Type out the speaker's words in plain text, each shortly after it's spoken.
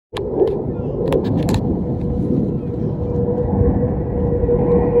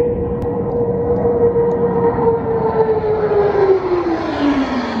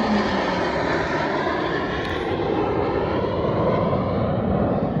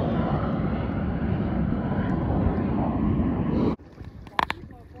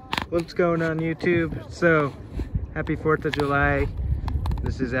What's going on YouTube? So, happy 4th of July.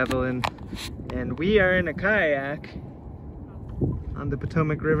 This is Evelyn, and we are in a kayak on the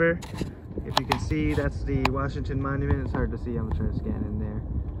Potomac River. If you can see, that's the Washington Monument. It's hard to see, I'm trying to scan in there.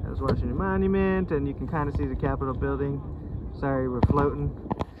 That's Washington Monument, and you can kind of see the Capitol building. Sorry, we're floating.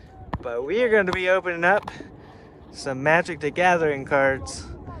 But we are going to be opening up some Magic the Gathering cards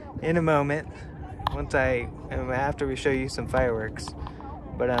in a moment, after we show you some fireworks.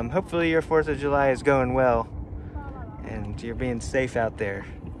 But hopefully your 4th of July is going well and you're being safe out there.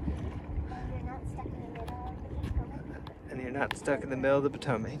 And you're not stuck in the middle of the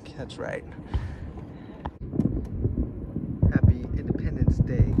Potomac. That's right. Happy Independence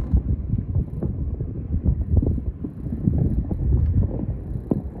Day.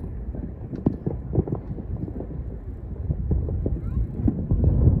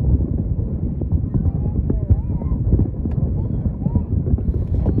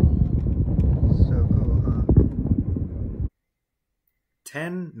 So cool, huh?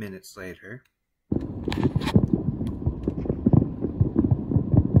 10 minutes later.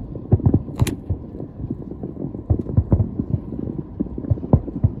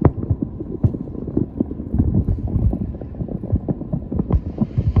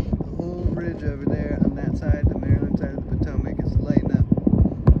 Over there on that side, the Maryland side of the Potomac, is lighting up.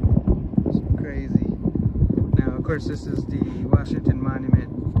 It's crazy. Now, of course, this is the Washington Monument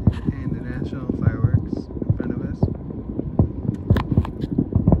and the National Fireworks in front of us.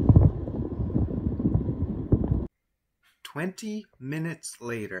 "20 minutes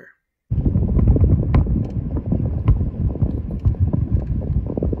later."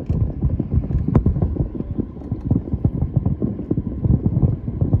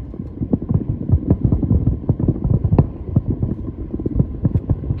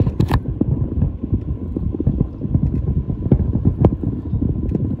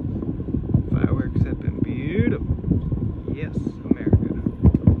 Fireworks have been beautiful. Yes, America.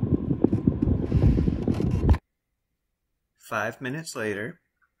 5 minutes later.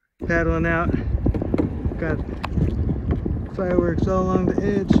 Paddling out. Got fireworks all along the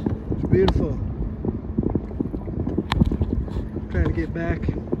edge. It's beautiful. Trying to get back.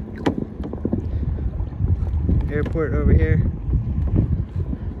 Airport over here.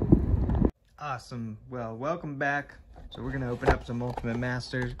 Awesome. Well, welcome back. So we're gonna open up some Ultimate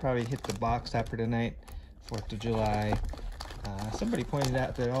Masters. Probably hit the box topper tonight. 4th of July. Somebody pointed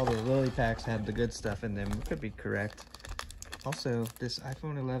out that all the lily packs had the good stuff in them. Could be correct. Also, this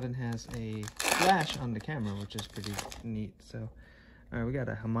iPhone 11 has a flash on the camera, which is pretty neat. So, all right, we got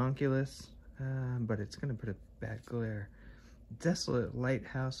a homunculus, but it's gonna put a bad glare. Desolate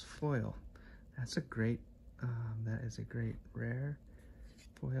Lighthouse foil. That's a great. That is a great rare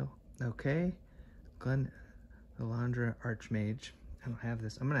foil. Okay, Glen Elandra Archmage. I don't have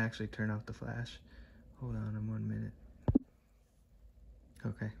this. I'm gonna actually turn off the flash. Hold on, in 1 minute.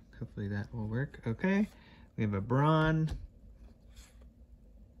 Okay, hopefully that will work. Okay, we have a Brawn,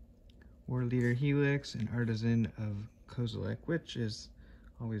 War Leader Helix, and Artisan of Kozilek, which is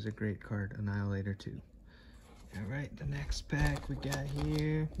always a great card. Annihilator too. All right, the next pack we got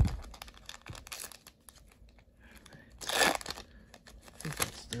here. I think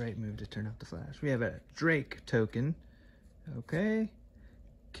that's the right move to turn off the flash. We have a Drake token. Okay.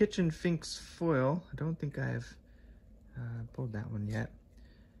 Kitchen Finks foil. I don't think I've pulled that one yet.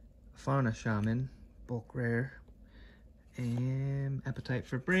 Fauna Shaman, bulk rare. And Appetite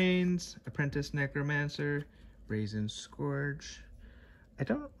for Brains, Apprentice Necromancer, Brazen Scourge. I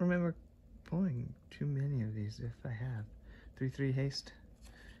don't remember pulling too many of these, if I have. 3/3 haste.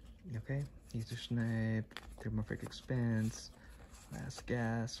 Okay. Ether Snipe, Thermorphic Expanse, Last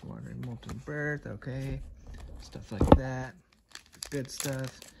Gas, Wandering Molten Birth. Okay. Stuff like that. Good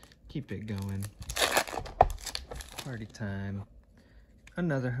stuff. Keep it going. Party time.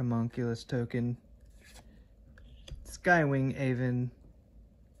 Another homunculus token. Skywing Aven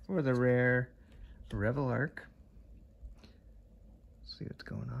for the rare. Revel Arc. See what's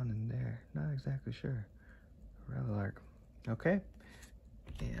going on in there. Not exactly sure. Revel Arc. Okay.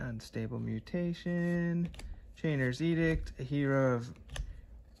 And Stable Mutation. Chainer's Edict. A Hero of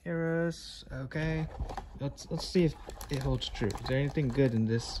Eros. Okay. Let's see if it holds true. Is there anything good in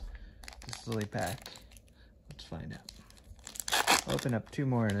this lily pack? Let's find out. I'll open up 2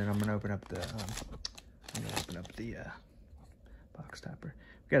 more, and then I'm gonna open up the box topper.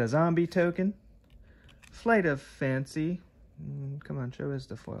 We got a zombie token. Flight of Fancy. Come on, show us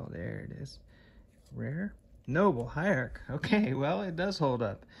the foil. There it is. Rare. Noble Hierarch. Okay, well, it does hold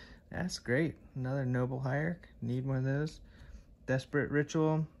up. That's great. Another Noble Hierarch. Need one of those. Desperate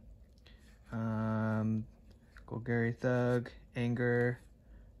Ritual. Golgari Thug. Anger.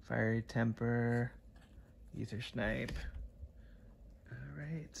 Fiery Temper, Ether Snipe.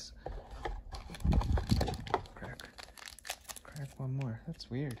 Alright. Crack one more.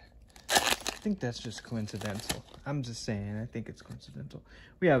 That's weird. I think that's just coincidental. I'm just saying, I think it's coincidental.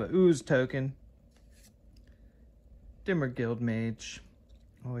 We have a Ooze token. Dimmer Guild Mage.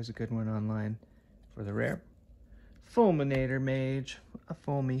 Always a good one online for the rare. Fulminator Mage. A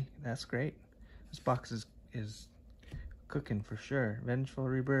Fulmy. That's great. This box is cooking for sure. Vengeful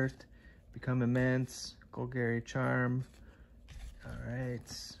Rebirth. Become Immense. Golgari Charm.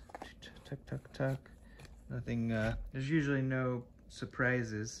 Alright. Tuck. Nothing, there's usually no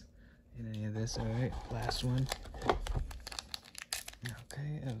surprises in any of this. Alright, last one. Okay,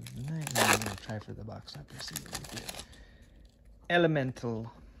 of the night. I'm gonna try for the box up to see what we get. Elemental.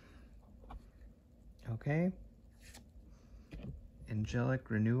 Okay. Angelic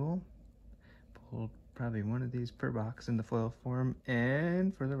Renewal. Pulled probably one of these per box in the foil form.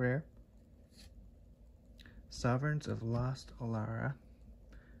 And for the rare, Sovereigns of Lost Alara.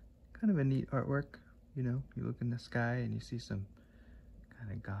 Kind of a neat artwork. You know, you look in the sky and you see some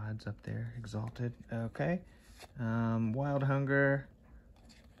kind of gods up there, exalted. Okay. Wild Hunger,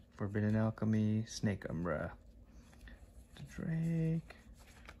 Forbidden Alchemy, Snake Umbra, Drake,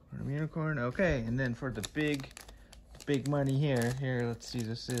 Unicorn. Okay, and then for the big money here, let's see,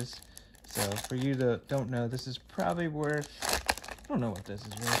 this is, so for you that don't know, this is probably worth, I don't know what this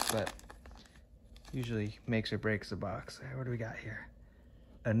is worth, but usually makes or breaks a box. What do we got here?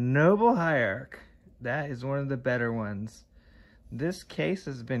 A Noble Hierarch. That is one of the better ones. This case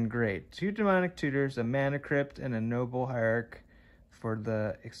has been great. 2 Demonic Tutors, a Mana Crypt, and a Noble Hierarch for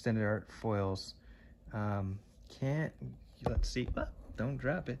the extended art foils. Let's see. Oh, don't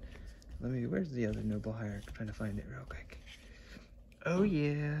drop it. Where's the other Noble Hierarch? I'm trying to find it real quick. Oh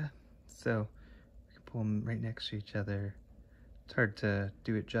yeah. So, we can pull them right next to each other. It's hard to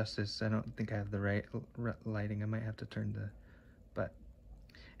do it justice. I don't think I have the right lighting. I might have to turn the, but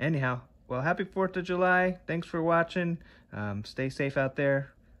anyhow. Well, happy 4th of July. Thanks for watching. Stay safe out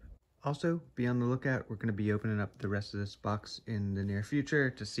there. Also, be on the lookout. We're going to be opening up the rest of this box in the near future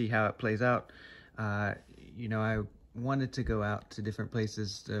to see how it plays out. You know, I wanted to go out to different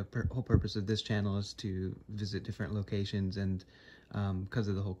places. The whole purpose of this channel is to visit different locations, and because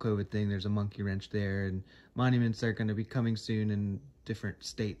of the whole COVID thing, there's a monkey wrench there, and monuments are going to be coming soon in different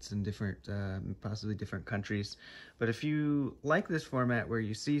states and different, possibly different countries. But if you like this format where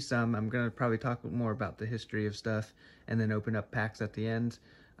you see some, I'm going to probably talk more about the history of stuff and then open up packs at the end.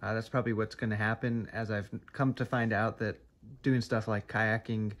 That's probably what's going to happen, as I've come to find out that doing stuff like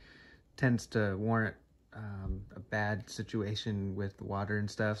kayaking tends to warrant a bad situation with water and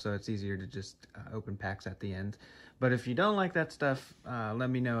stuff, so it's easier to just open packs at the end. But if you don't like that stuff,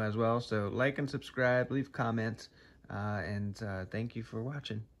 let me know as well. So like and subscribe, leave comments, and thank you for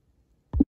watching.